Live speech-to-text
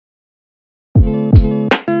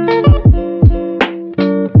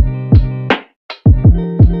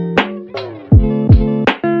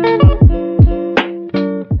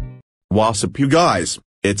What's up you guys,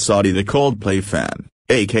 it's Audie the Coldplay fan,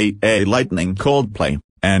 aka Lightning Coldplay,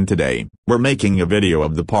 and today, we're making a video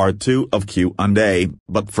of the part 2 of Q&A,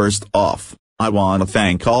 but first off, I wanna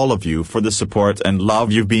thank all of you for the support and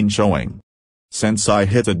love you've been showing. Since I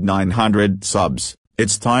hit 900 subs,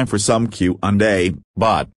 it's time for some Q&A,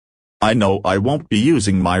 but I know I won't be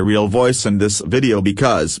using my real voice in this video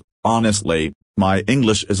because, honestly, my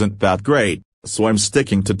English isn't that great, so I'm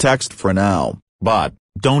sticking to text for now, but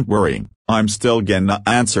don't worry, I'm still gonna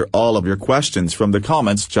answer all of your questions from the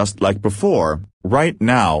comments just like before. Right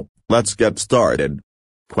now, let's get started.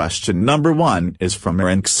 Question number 1 is from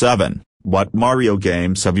Rank7, what Mario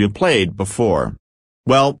games have you played before?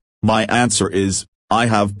 Well, my answer is, I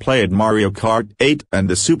have played Mario Kart 8 and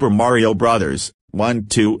the Super Mario Bros. 1,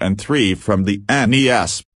 2 and 3 from the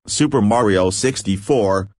NES, Super Mario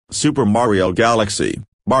 64, Super Mario Galaxy,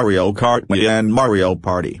 Mario Kart Wii and Mario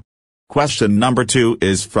Party. Question number 2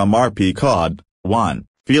 is from RP Cod. 1.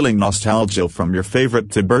 Feeling nostalgia from your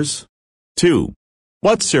favorite Tibers? 2.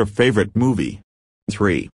 What's your favorite movie?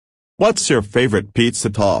 3. What's your favorite pizza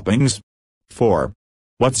toppings? 4.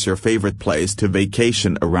 What's your favorite place to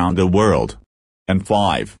vacation around the world? And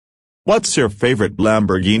 5. What's your favorite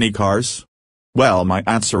Lamborghini cars? Well, my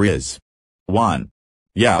answer is 1.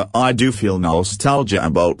 Yeah, I do feel nostalgia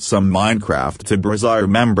about some Minecraft Tibers I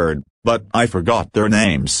remembered, but I forgot their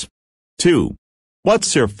names. 2.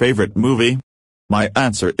 What's your favorite movie? My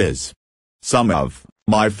answer is some of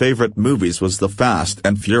my favorite movies was The Fast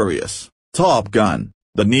and Furious, Top Gun,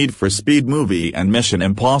 The Need for Speed movie and Mission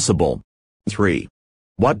Impossible. 3.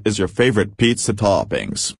 What is your favorite pizza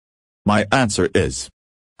toppings? My answer is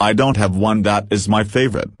I don't have one that is my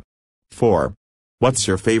favorite. 4. What's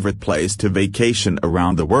your favorite place to vacation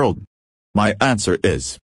around the world? My answer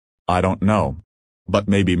is I don't know. But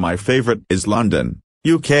maybe my favorite is London,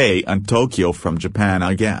 UK and Tokyo from Japan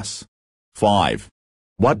I guess. 5.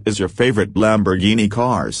 What is your favorite Lamborghini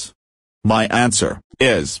cars? My answer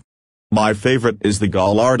is my favorite is the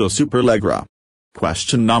Gallardo Superleggera.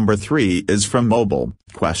 Question number 3 is from Mobile.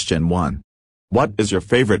 Question 1. What is your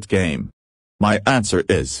favorite game? My answer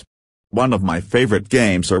is one of my favorite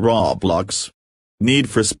games are Roblox, Need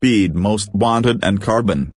for Speed Most Wanted and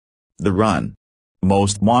Carbon. The Run,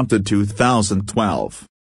 Most Wanted 2012.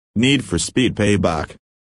 Need for Speed Payback,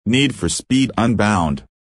 Need for Speed Unbound,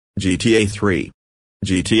 GTA 3,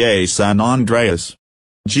 GTA San Andreas,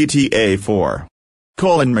 GTA 4,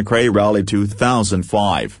 Colin McRae Rally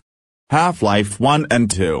 2005, Half-Life 1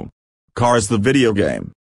 and 2, Cars the video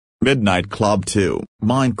game, Midnight Club 2,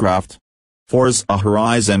 Minecraft, Forza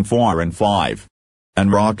Horizon 4 and 5,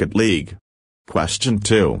 and Rocket League. Question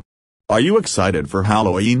 2. Are you excited for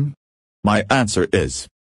Halloween? My answer is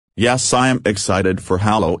yes, I am excited for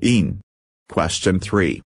Halloween. Question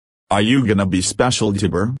 3. Are you gonna be special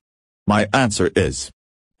Tiber? My answer is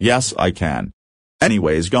yes, I can.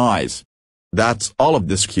 Anyways guys, that's all of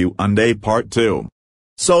this Q&A part 2.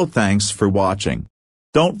 So thanks for watching.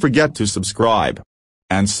 Don't forget to subscribe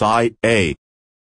and say